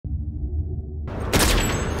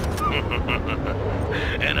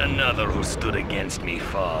And another who stood against me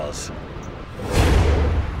falls.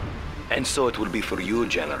 And so it will be for you,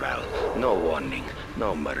 General. No warning,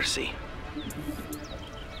 no mercy.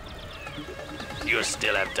 You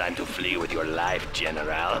still have time to flee with your life,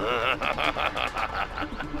 General.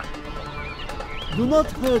 Do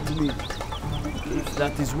not hurt me, if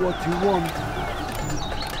that is what you want.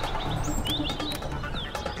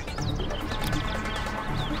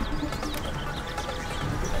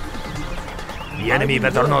 The enemy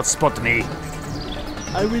better not spot me.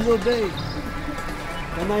 I will obey.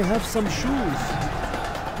 Can I have some shoes?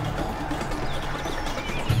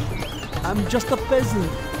 I'm just a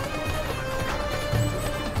peasant.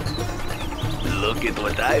 Look at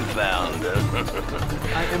what I found.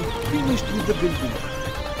 I am finished with the building.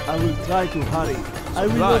 I will try to hurry. I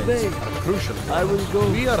will obey. Crucial. I will go.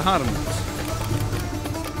 We are harmless.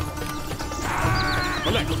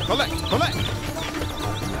 Collect!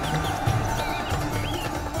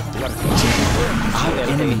 Our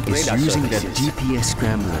enemy is using their GPS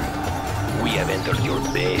scrambler. We have entered your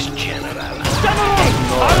base, General. General!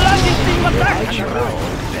 Our land is being attacked! At your own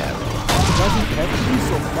peril. It doesn't have to be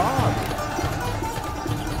so far.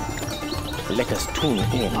 Let us tune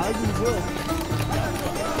in. I will work.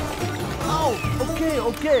 Ow!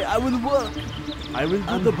 Okay, I will work. I will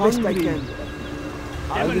do the best I can.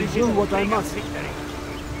 I will do what I must.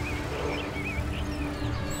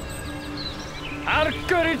 Our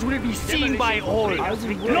courage will be seen by all.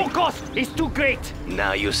 No cost is too great.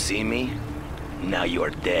 Now you see me? Now you are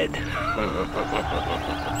dead.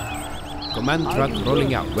 Command truck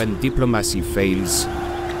rolling out when diplomacy fails.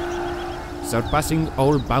 Surpassing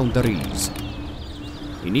all boundaries.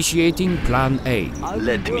 Initiating Plan A.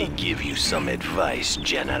 Let me give you some advice,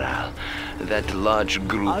 General. That large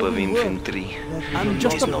group of infantry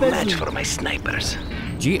is no match for my snipers.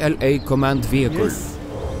 GLA command vehicle. Yes.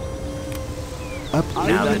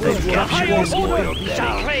 Now that I've captured this oil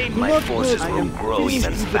daddy, my forces will grow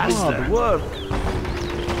even faster. Work.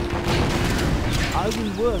 I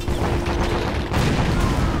will work.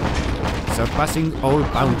 Surpassing all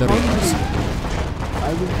boundaries.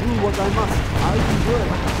 I will do what I must. I will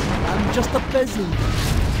work. I'm just a peasant.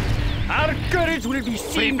 Our courage will be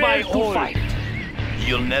seen by all.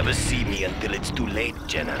 You'll never see me until it's too late,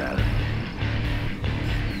 General.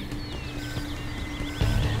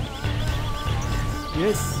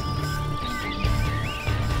 Yes.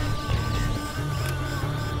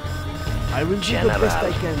 I will do the best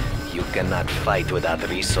I can. You cannot fight without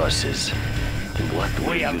resources. What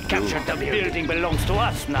will We you have do? captured the building belongs to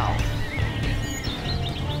us now.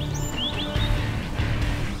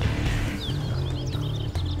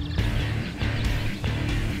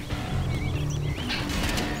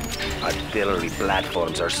 Artillery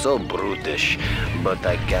platforms are so brutish, but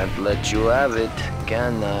I can't let you have it,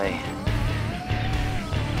 can I?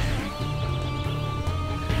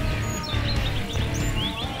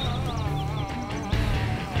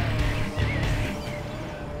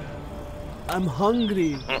 I'm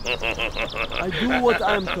hungry. I do what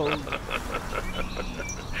I'm told.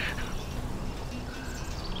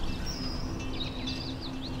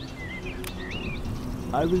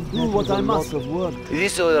 I will do what I must of work.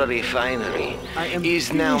 This oil refinery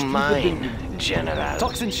is now mine, General.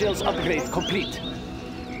 Toxin shells upgrade complete.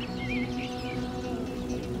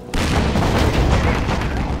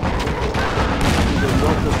 A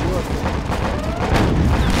lot of work.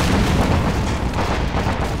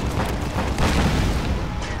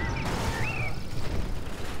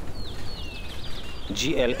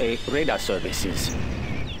 GLA radar services.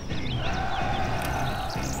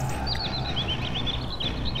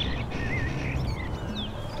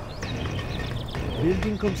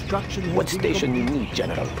 Building construction has What been station you complete. need,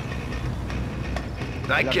 General?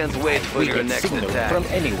 I can't wait for We your get next signal attack. from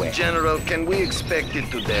anywhere. General, can we expect it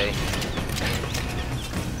today?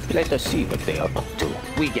 Let us see what they are up to.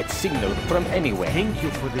 We get signal from anywhere. Thank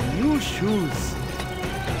you for the new shoes.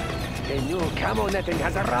 The new camo netting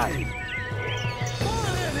has arrived.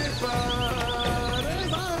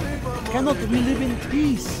 Cannot we live in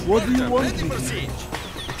peace? What do you want me to do?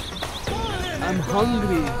 I'm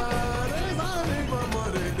hungry.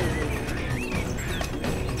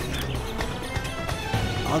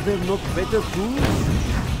 Are there not better tools?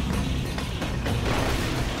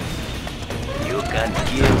 You can't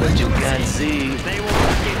kill what you can't see. They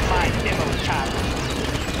will get my demo child.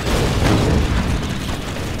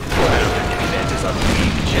 Well, the defenses are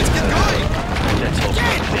weak, General. Let's hope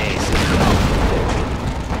your base is grown.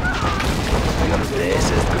 Your base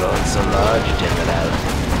has grown so large, General.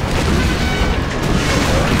 Do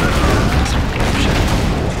you think you can capture?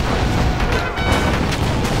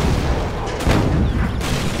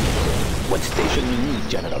 position we need,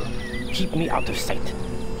 General. Keep me out of sight.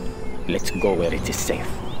 Let's go where it is safe.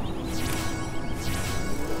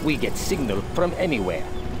 We get signal from anywhere.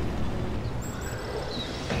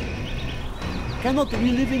 Cannot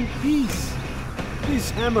we live in peace? This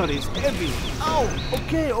hammer is heavy. Ow!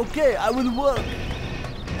 Okay, I will work.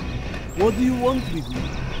 What do you want with me?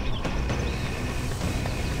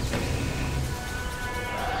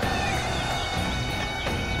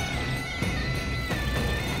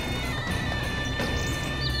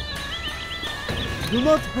 Do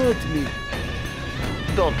not hurt me.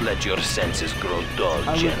 Don't let your senses grow dull,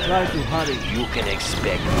 I will General. try to hurry. You can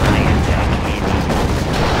expect my attack any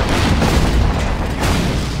moment.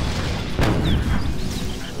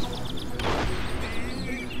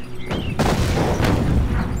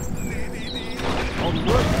 Our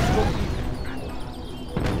work is complete.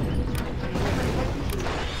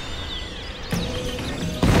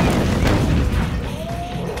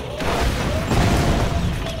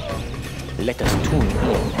 Let us tune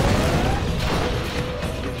in.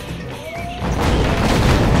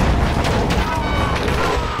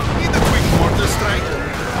 Need a quick mortar strike.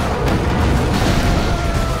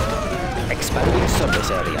 Expanding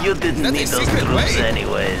surface area. You didn't That's need a those secret troops way.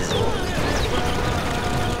 anyways.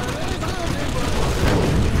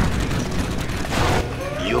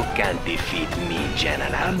 You can't defeat me,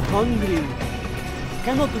 General. I'm hungry.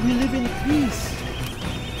 Cannot we live in peace?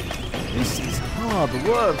 This is hard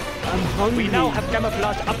work. I'm hungry. We now have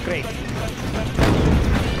camouflage upgrade.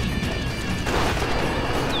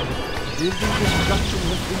 Building construction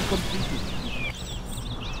has been completed.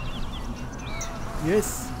 Yes.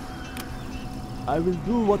 I will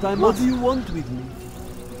do what I must. What do you want with me?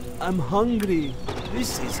 I'm hungry.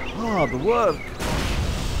 This is hard work.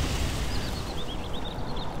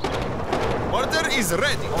 Mortar is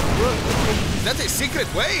ready. Is that a secret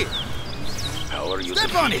way? How are you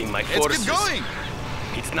Step on defeating it. my Let's forces? get going.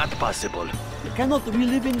 It's not possible. Cannot we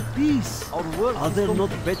live in peace? Are there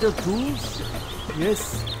not better tools?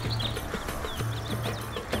 Yes.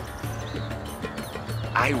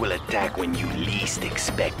 I will attack when you least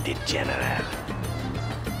expect it, General.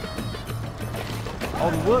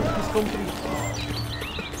 Our work is complete.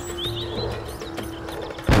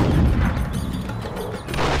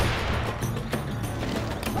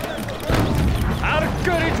 Our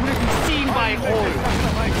courage will be seen by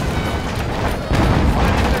all.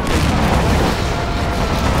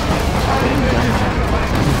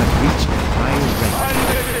 You have reached high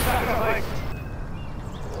rank.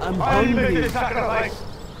 I'm hungry.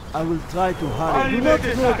 I will try to hurry. Do not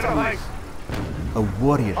hurt me. A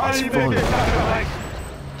warrior has fallen.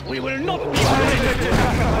 We will not be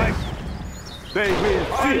afraid. They will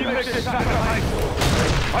see the sacrifice.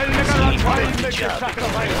 I'll make the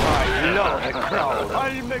sacrifice. I love the crowd.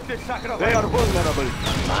 I'll make the sacrifice. They are vulnerable.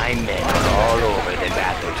 My men are all over the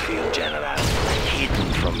battlefield, General.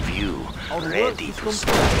 Hidden from view, ready to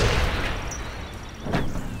strike.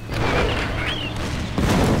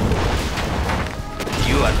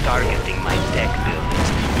 You are targeting my tech buildings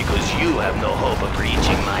because you have no hope of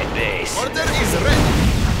reaching my base. Mortar is ready.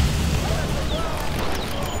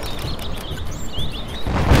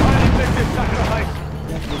 I'll make the sacrifice.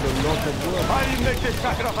 That will a lot of work. I'll make the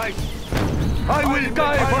sacrifice. I will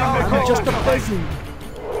die for our I'm cause. just a peasant.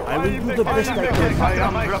 I will do the best I can. I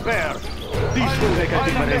am prepared. This will make a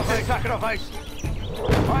difference. I'll make the sacrifice.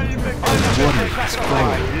 I'll make the sacrifice.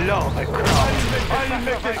 I love the crowd. I'll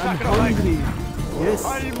make the I'm sacrifice. hungry. Yes.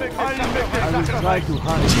 I'll make the I will sacrifice. try to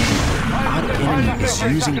hurry. Our enemy is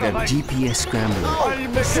using their GPS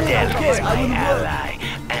scrambler. Stealth is my I will work. ally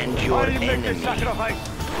and your I'll make the enemy. sacrifice.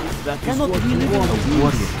 That cannot be living in A peace.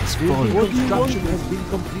 warrior has fallen. Building construction has been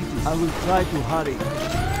completed. I will try to hurry.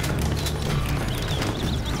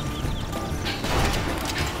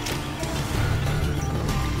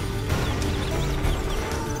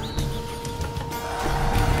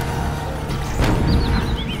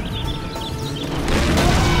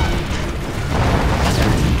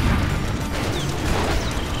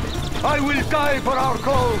 I will die for our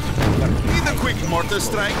cause. Need a quick mortar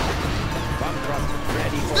strike.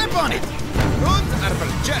 Step on it. Run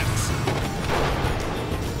arbor jets.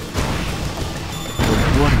 The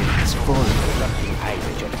warrior has fallen.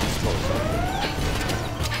 Hydrogen disposal.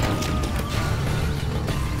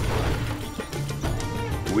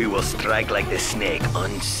 We will strike like the snake,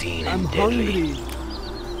 unseen I'm and deadly.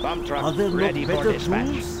 hungry. Bomb truck Are there ready not for better dispatch.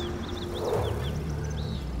 tools?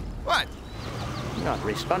 What? Not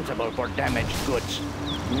responsible for damaged goods.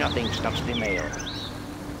 Nothing stops the mail.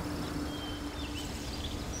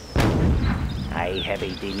 I have a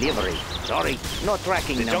delivery. Sorry, no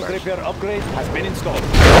tracking number. The junk repair upgrade has been installed.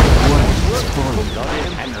 The warrior has fallen.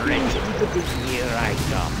 Loaded and ready. Here I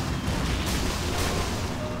come.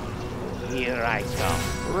 Here I come.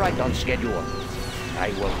 Right on schedule. I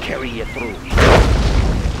will carry you through.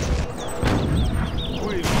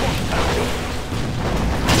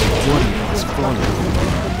 Warrior has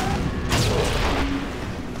fallen.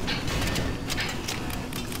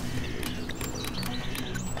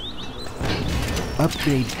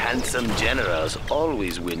 Upgrade. Handsome generals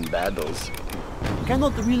always win battles.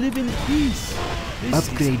 Cannot we live in peace? This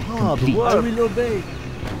Upgrade is hard complete. work. I will obey.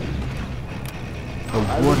 A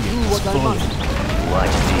warrior do has what I fallen. must.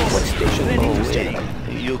 Watch this. What station Oh, are you wait. taking?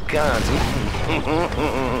 You can't.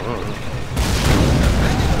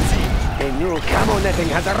 A new camo netting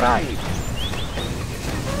has arrived.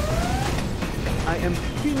 I am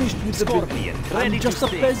finished with Scorpion, the ready I'm to just a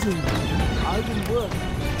sting. peasant. I will work.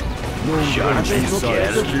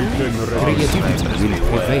 Creativity will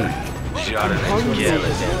prevail. Jarnagel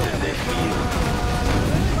has entered the field.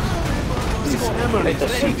 This hammer Let is us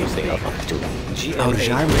see this thing up to. Our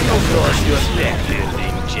army Cross your neck,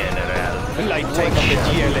 building general. Light take of the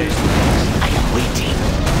GLA. I am waiting.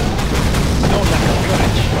 No lack of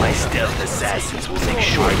courage. My stealth assassins will make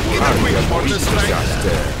sure it will Quick mortar strike.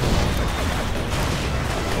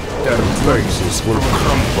 Their faces will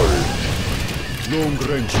crumble.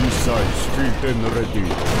 Long-range missiles filled and ready.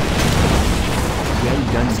 well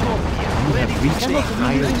done. You have reached a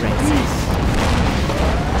higher rank.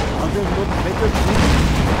 Are there not better things?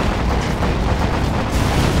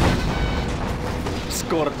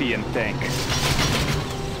 Scorpion tank.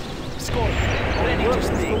 Scorpion, ready to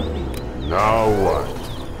sting. Now what?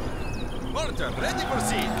 Mortar, ready for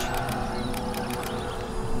siege.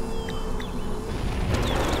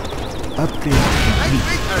 Upgrade complete.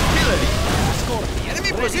 Lightweight artillery.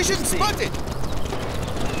 Enemy position spotted.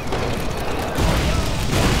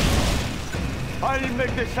 I'll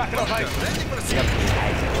make the sacrifice. Ready for siege.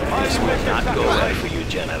 This will not go well for you,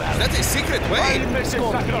 General. Is that a secret way? I'll make the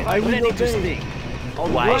sacrifice. I will Ready to obey. sting.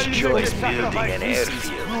 Wise choice building an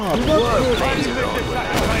airfield. Hard work. Planes alone will not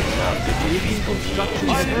be enough to defeat Construction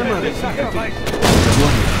I'll hammer make the is sacrifice.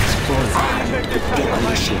 Warrior has fallen. I'll make the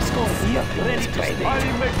sacrifice. Ready to sting.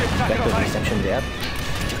 I'll make the Better sacrifice. reception there.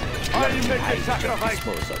 I'll make the sacrifice.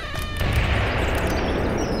 Disposal.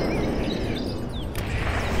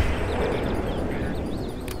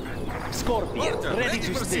 Scorpion, Mortar, ready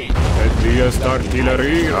to for sting. siege. Deadliest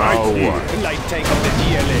artillery right here. Light tank of the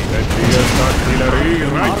GLA. Deadliest artillery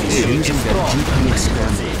right here. Using the GPS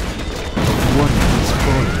scramble. A warrior has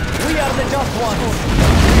fallen. We are the just ones.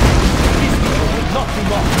 This people will not be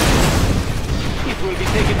lost. It will be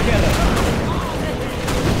taken care of.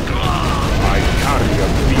 I carry a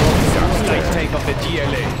big disaster. Light tank of the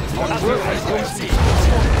GLA.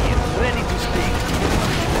 Scorpion, ready to sting.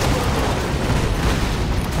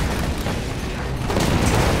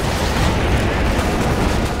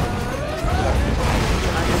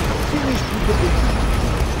 finished with the business.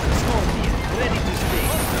 Scorpion, ready to sting.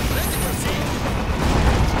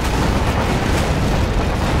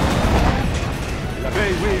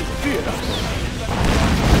 They will fear us.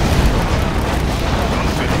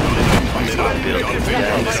 Little building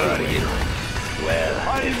gangs, are you? Well,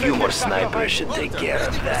 a few more snipers should take care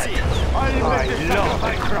of that. I love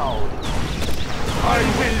the crowd. I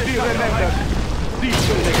will be remembered. These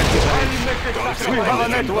will make a difference. We have a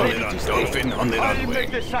network. Dolphin on the I'll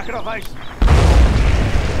make the sacrifice.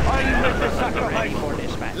 I'll make the sacrifice. For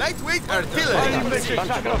this man. Lightweight I'll artillery. make the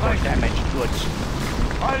Responsible for sacrifice. damaged goods.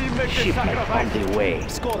 I'll make the Shipment on sacrifice. the way.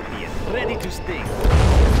 Scorpion, ready to sting.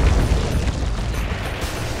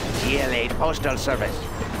 GLA Postal Service.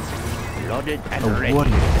 Loaded and A ready.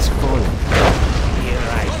 warrior has fallen. Here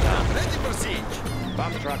I come. Ready for siege.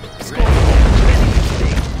 Bomb truck. Scorpion, ready to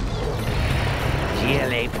sting.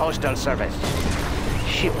 GLA Postal Service.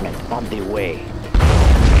 Shipment on the way.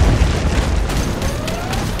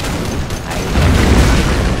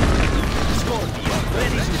 Scorpion,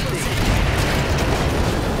 ready to sting.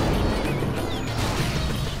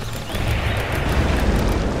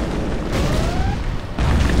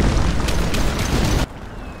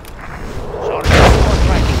 Sorry,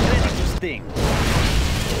 striking, ready to sting.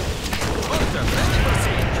 Mortar, ready for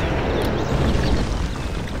siege.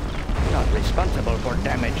 Not responsible for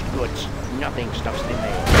damaged goods. Nothing stops the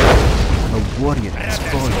mail. A warrior has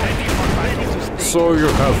fallen. Ready to sting. So you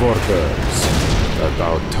have orders.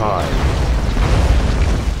 About time.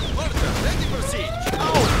 Mortar, ready for siege.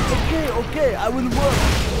 Okay, I will work.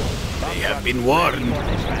 They have been warned.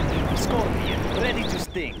 Scorpion, ready to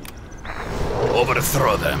sting.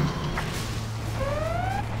 Overthrow them.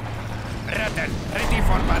 Rattan, ready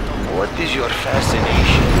for battle. What is your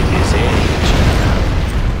fascination with this age?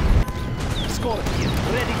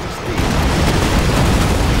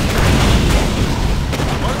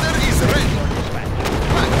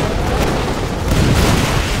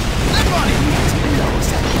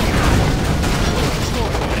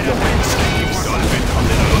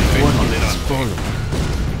 fallen.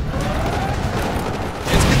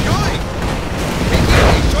 Let's get going! Taking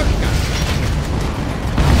a shortcut.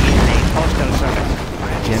 Hostile service.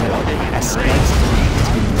 General, a scout team has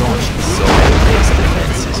been launched. So many base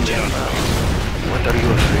defenses, General. What are you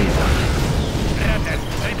afraid of?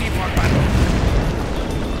 Ready for battle.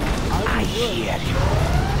 I hear you.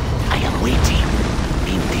 I am waiting.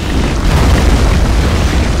 Indeed.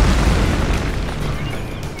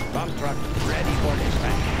 Bomb truck ready for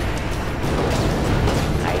dispatch.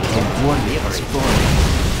 I The warrior has fallen.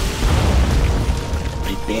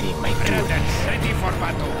 preparing my troops. Ready for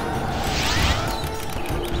battle.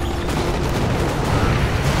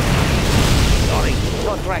 Sorry,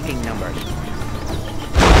 no tracking numbers.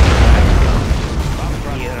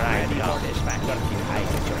 Here I am, dispatch.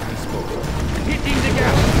 At your disposal. Hitting the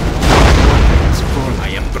gas. Has fallen. I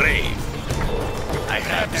am brave. I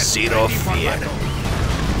have zero fear.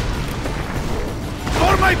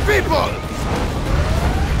 For my people!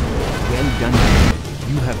 Well done.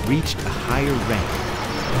 You have reached a higher rank.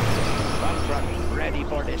 Bomb truck ready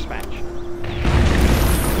for dispatch.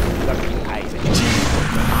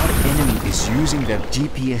 Our enemy is using their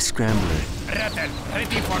GPS scrambler.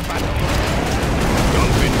 Ready for battle.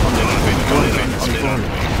 Has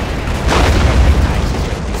fallen.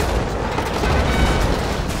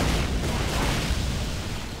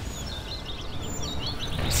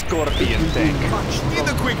 Scorpion tank. Need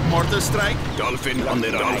a quick mortar strike? Dolphin on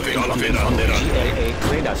the run. Dolphin on the run.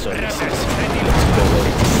 GLA radar services. Ready.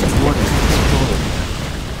 The warrior has fallen.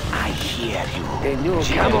 I hear you. The new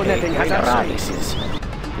camo netting has arrived.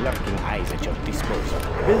 Lurking eyes at your disposal.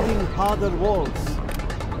 Building harder walls.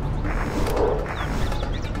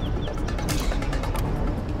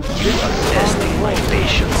 You are testing my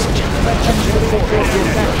patience, General.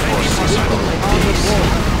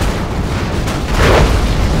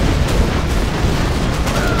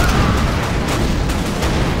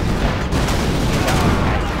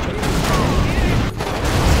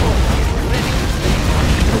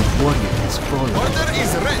 The warrior has fallen. Order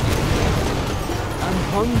is ready. I'm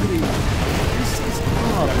hungry. This is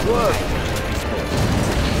hard work.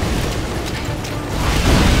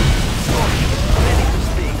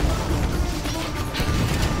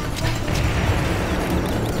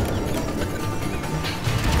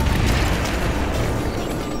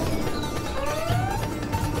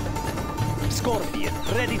 Scorpion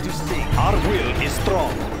ready to sting. Our will is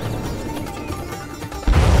strong.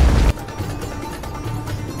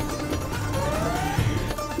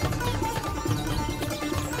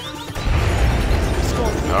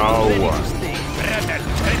 Now what?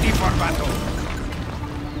 Ready for battle.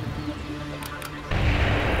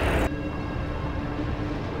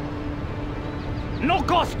 No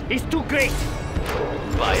cost is too great.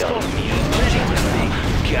 By all means, General.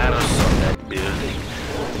 Garrison that building.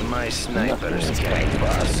 My snipers can't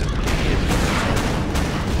possibly hit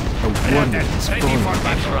The warrior has Ready for fallen.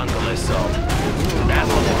 battle. frontal assault. That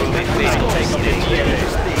will be taken in.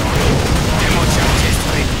 Demolition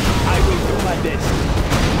history. I will do my best.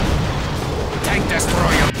 Tank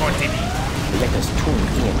destroyer reporting. Let us tune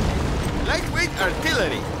in. Lightweight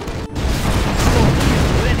artillery.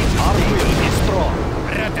 Ready to Our will is strong.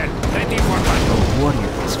 Ready for battle. The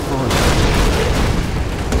warrior has fallen.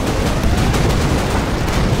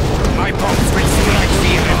 My bombs will strike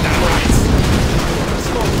fear in their hearts.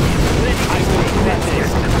 I will do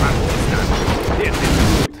my best. It is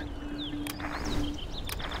good.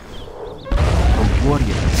 The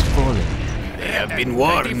warrior has fallen. They have been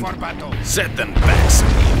Ready warned. for battle. Set them back some.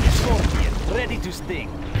 Scorpion ready to sting.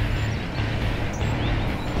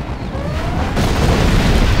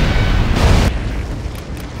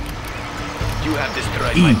 You have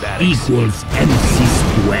destroyed my barracks. equals MC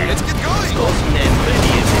squared. Let's get going! Scotsman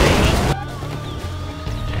ready as day.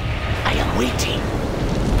 I am waiting.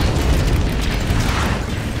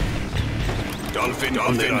 Dolphin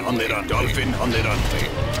on the run. Dolphin on the run.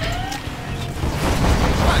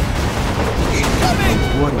 Incoming! The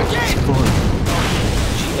warrior has fallen.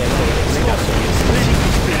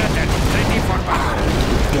 Ready for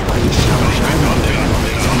battle.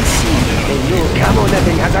 The new camo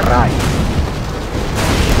netting has arrived.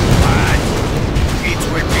 It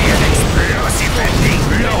will be an explosive ending.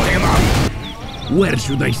 Blow him up. Where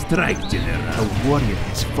should I strike, General? The warrior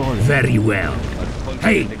has fallen. Very well.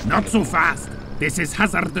 Hey, not so fast. This is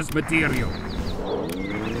hazardous material.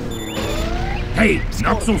 Hey,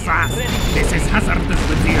 not so fast. This is hazardous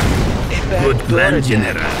material. Good plan,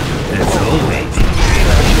 General. As always.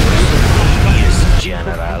 Yes,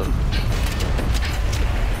 General.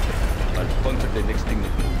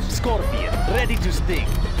 Scorpion ready to sting.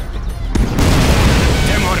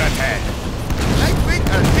 Demolition. Lightweight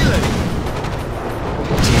artillery.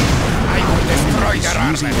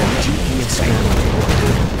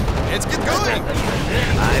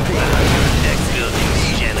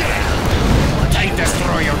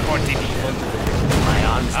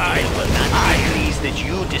 I will not be pleased that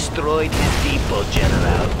you destroyed his depot,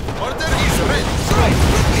 General. Order is ready. Strike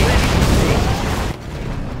quickly.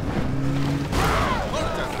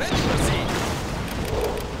 Order ready to proceed.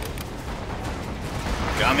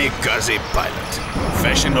 Kamikaze pilot,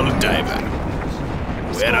 professional diver.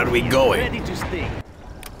 Where are we going? Ready to stay.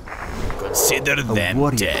 Consider A them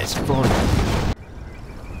warrior dead. has fallen.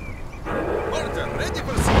 Order ready to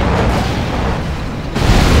proceed.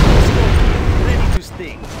 Ready to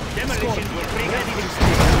stay. Demolition will bring ready to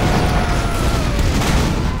stay.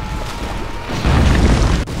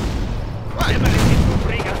 Demolition will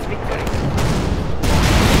bring us victory.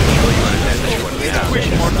 Quick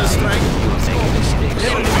mortar strike.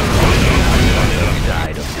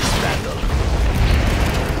 Died of this battle.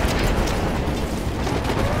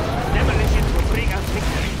 Demolition will bring us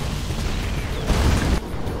victory.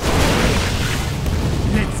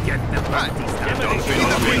 Let's get the party started.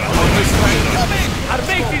 Demolition. Mortar strike coming. Our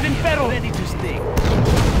base is in peril. Ready to stay.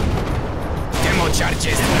 Demo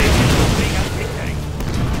charges. Demolition will bring us victory.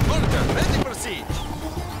 Order ready to proceed.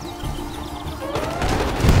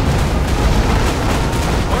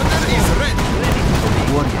 Order is ready.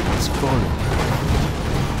 A warrior has fallen.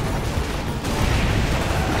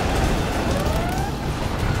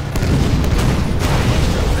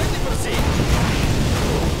 Ready to proceed.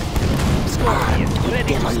 Scorpion.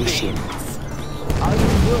 Ready to stay. I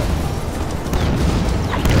will work.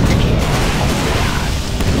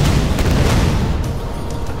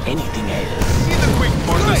 Anything else? Need a quick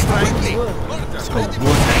mortar strike. Quickly. Work. Order ready to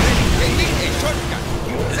proceed. Taking a shortcut.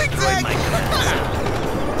 Zigzag.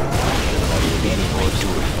 Very good to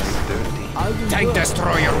it. I will Tank work.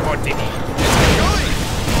 destroyer body. Let's get going.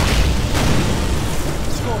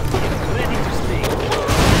 Scorpion. Ready to stay.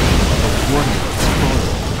 A warrior has fallen.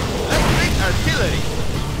 Electric artillery.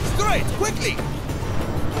 Straight, quickly.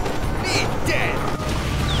 Be dead.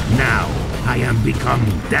 Now I am become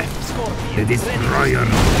death, Scorpion. the destroyer.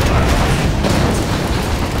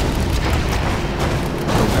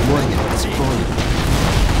 A warrior has fallen.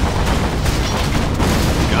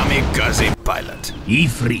 Kamikaze pilot.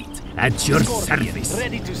 Ifrit, at your Scorpion, service.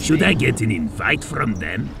 ready to Should stay. I get an invite from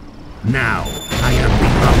them? Now I am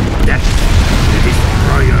become death, the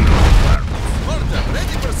destroyer of worlds. Order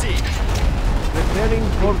ready to proceed. Preparing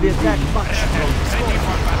for the attack march.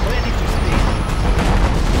 Ready to stay.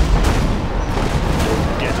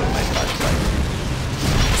 Get on my backside.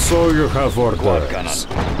 So you have orders.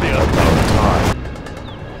 About time.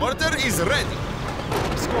 Mortar is ready.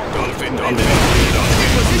 Dolphin,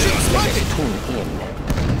 Position spotted. Tune in.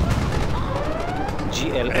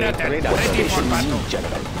 GLA radar ready for station battle. new,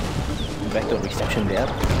 General. Better reception there.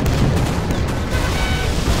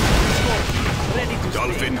 Ready to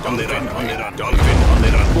Dolphin on the run, on the run. Dolphin on the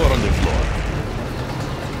run. Four on the floor.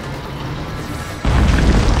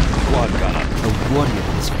 Quad gunner. A warrior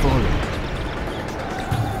has fallen.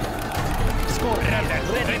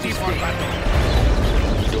 Ready for battle.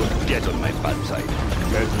 Don't get on my bad side.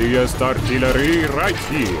 Deadliest artillery right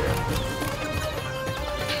here.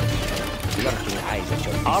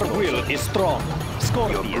 Our will is strong. Your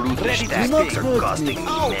Scorpion. brutish Ready to Do not tactics are hurt costing me. me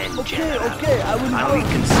Ow. men, Okay, General. okay, I will I'll work.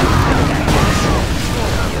 reconsider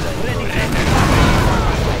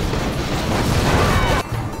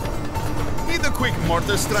Need a quick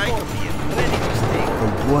mortar strike. Ready to stay. A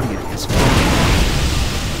warrior has fallen.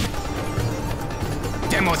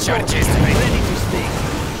 Demo charges. Ready to stay.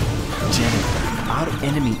 General, our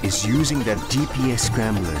enemy is using their GPS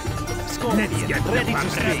scrambler. Let's Scorpion. get the Ready to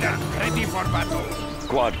stay. ready for battle.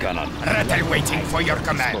 Quad cannon. Rattle waiting for your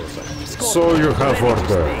command. So you have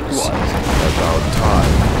orders. About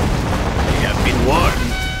time. We have been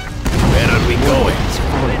warned. Where are we going?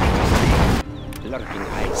 lurking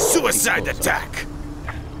eyes. Suicide attack!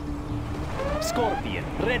 Scorpion.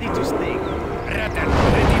 Ready to stay. Rattle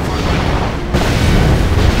ready for battle.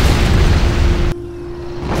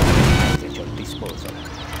 At your disposal.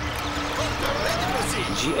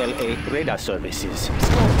 GLA radar services.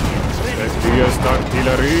 Deadliest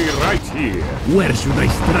artillery right here. Where should I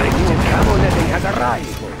strike? Cavalry has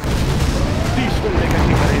arrived. This will make a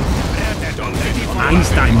difference.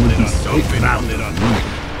 Einstein will be so proud.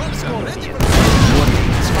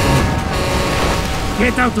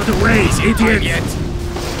 Get out of the way, idiot!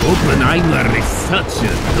 Oppenheimer is such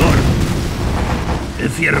a dork.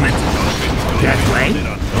 Affirmative. That way?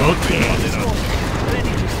 Okay.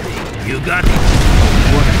 You got it.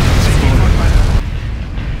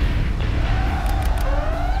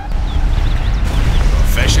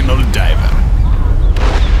 Professional diver.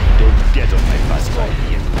 Don't get on my fast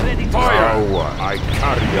side. Now I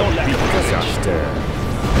carry a big disaster.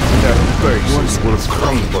 Their bases will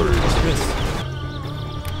crumble.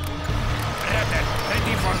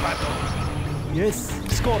 Yes.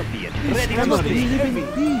 Scorpion, This ready to cannot be speak. live in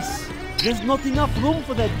peace. There's not enough room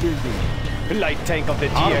for that building. Light tank of the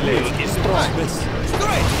GLA is strong.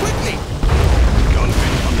 Destroy it, quickly!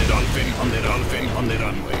 Dolphin on the dolphin, on the dolphin, on the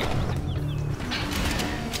runway.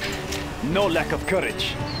 No lack of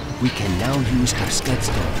courage. We can now use our scud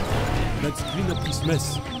storm. Let's clean up this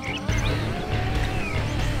mess.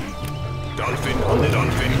 Dolphin on the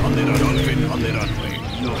dolphin, on the dolphin, on the runway.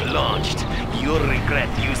 You've launched. You'll regret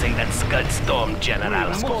using that Scud Storm,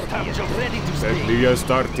 General. Scorpion, ready to speak.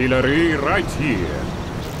 Deadliest artillery right here.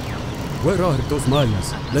 Where are those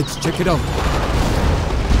mines? Let's check it out.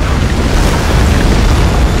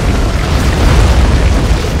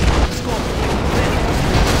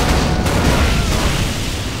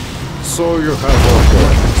 So you have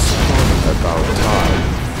orders. About time.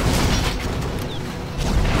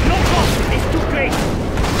 No cost is too great.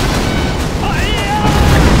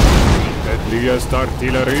 Deadliest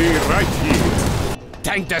artillery right here.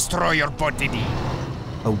 Tank destroyer Potidi.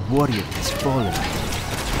 A warrior has fallen.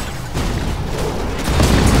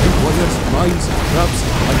 Warriors, mines, traps,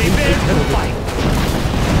 I can take care of it.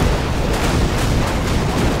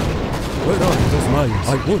 Where are those mines?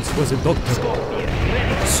 I once was a doctor.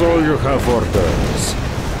 So you have orders.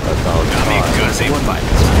 About time. Kamikaze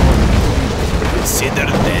pilot. Consider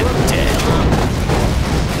them dead.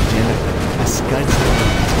 General, a scud storm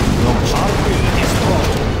has been launched. Our build is strong.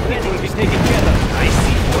 Ready to be taken care of. I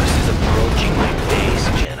see forces approaching my base,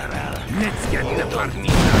 General. Let's get the Don't need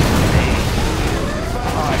that today.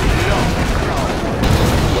 I love the crowd.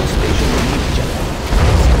 Your station relief, General.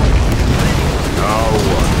 Now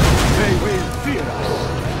what? They will fear us.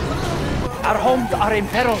 Our homes are in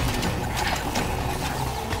peril.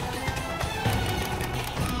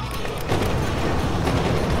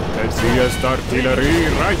 Deadliest artillery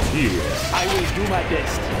right here. I will do my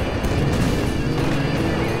best.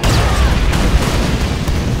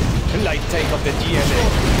 Light tank of the GLA.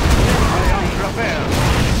 I am prepared.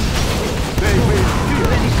 They will fear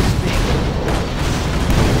us.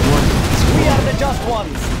 We are the just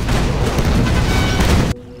ones.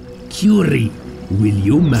 Curie, will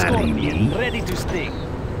you marry me? Scorpion, ready to sting.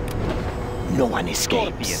 No one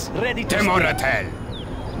escapes. Scorpion, ready to sting. Demoratel.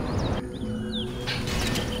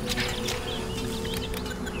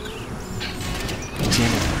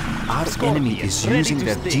 General, our enemy is ready using to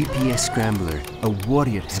their sting. GPS scrambler. A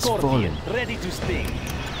warrior has Scorpion, fallen. ready to sting.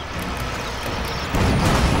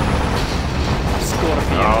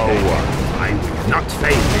 Scorpion, Now what? I will not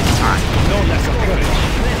fail in time. no lack of courage.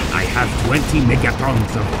 I have 20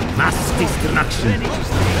 megatons of mass destruction. Ready to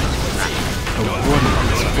sting. A warrior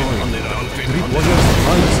has fallen. Warriors,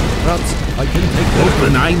 mines, traps, I can take care of it.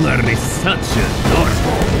 Oppenheimer is such a dork.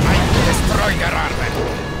 I destroy their armor.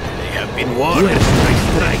 They have been warned. Where should I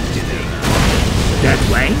strike today? That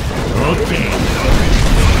way?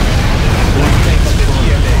 Okay.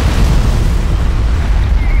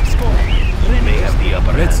 We may have the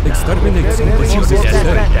upper Let's hand now. exterminate some But your diseases desperate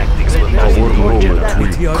today. tactics will not Our be more, moment General.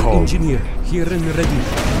 will TR come. engineer, here and ready.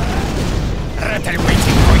 Rattle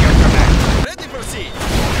waiting for your command. Ready for siege.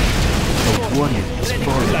 A warrior has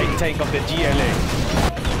fallen. Light tank of the GLA.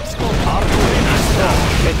 Our building is strong.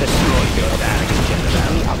 Let destroy your barracks,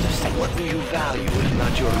 General. What do you value if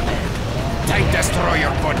not your men? Tank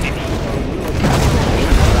destroyer Potidi.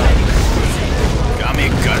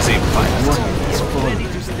 Kamikaze pilot. Warrior has fallen. Ready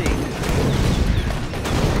to sting.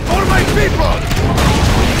 For my people!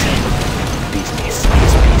 Business is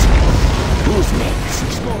business. Who's next?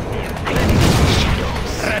 I need the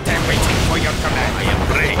shadows. Rattle waiting for your command. I am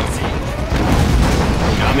crazy.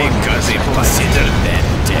 Kamikaze, consider them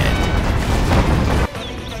dead.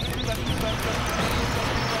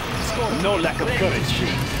 No lack of courage.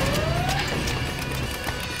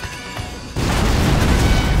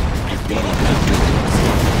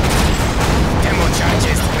 Demo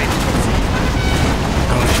charges ready.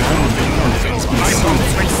 My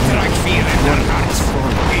bolts will strike fear in their hearts.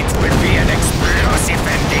 It will be an explosive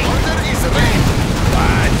ending. Order is ready.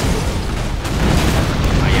 But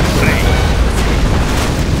I am brave.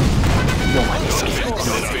 No one escapes.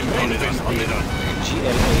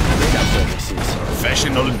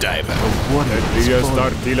 Professional diver. Warrior has Deadliest fallen.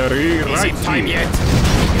 artillery Is right it time here. yet?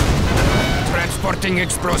 Transporting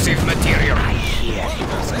explosive material. I hear you.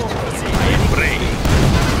 I am brave.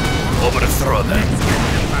 Overthrow them.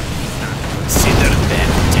 Consider them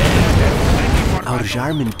dead. Our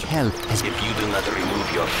Jarman kelp has If you do not remove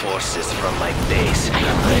your forces from my base,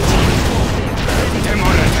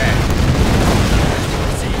 Demoratel.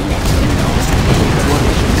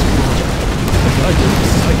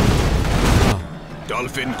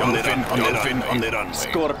 Dolphin on the runway.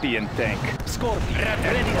 Scorpion tank. Scorpion.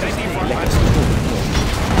 Ready for battle.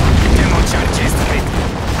 Demo charges ready.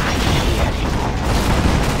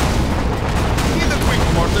 Need a quick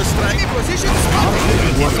mortar strike. Position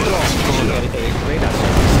spotted. Radar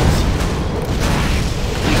services.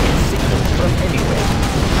 We can signal from anywhere.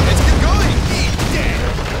 Let's get going.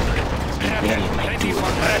 Ready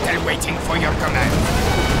for battle, waiting for your command.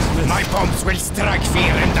 My bombs will strike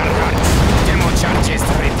fear in their hearts. Demo charges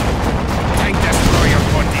ready. Tank destroyer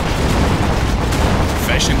body.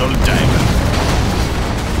 Professional diver.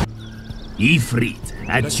 Ifrit,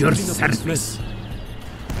 at your service.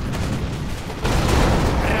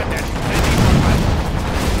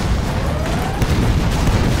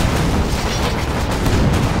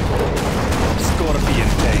 Scorpion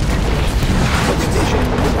tank.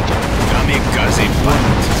 Kamikaze plant.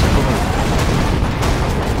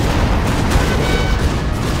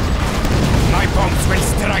 My bombs will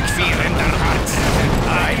strike fear in their hearts.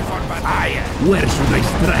 Eye for fire. Where should I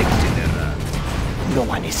strike, General? No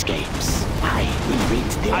one escapes. I will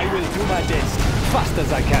wait there. I will do my best, fast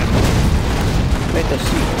as I can. Let us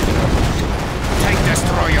see what we are up to. Tank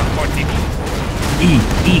destroyer body. E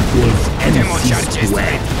equals Demo MC charges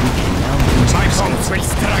squared. My bombs will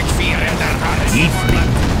strike fear in their hearts.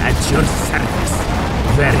 Ifrit, at your service.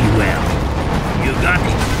 Very well. You got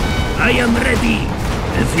it. I am ready.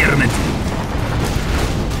 Affirmative.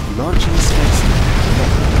 Launching space.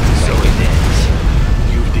 So it ends.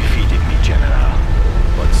 You've defeated me, General.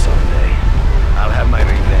 But someday, I'll have my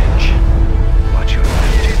revenge. Watch your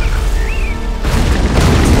back, General.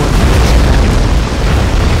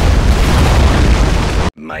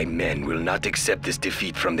 My men will not accept this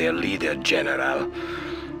defeat from their leader, General.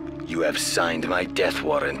 You have signed my death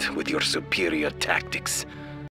warrant with your superior tactics.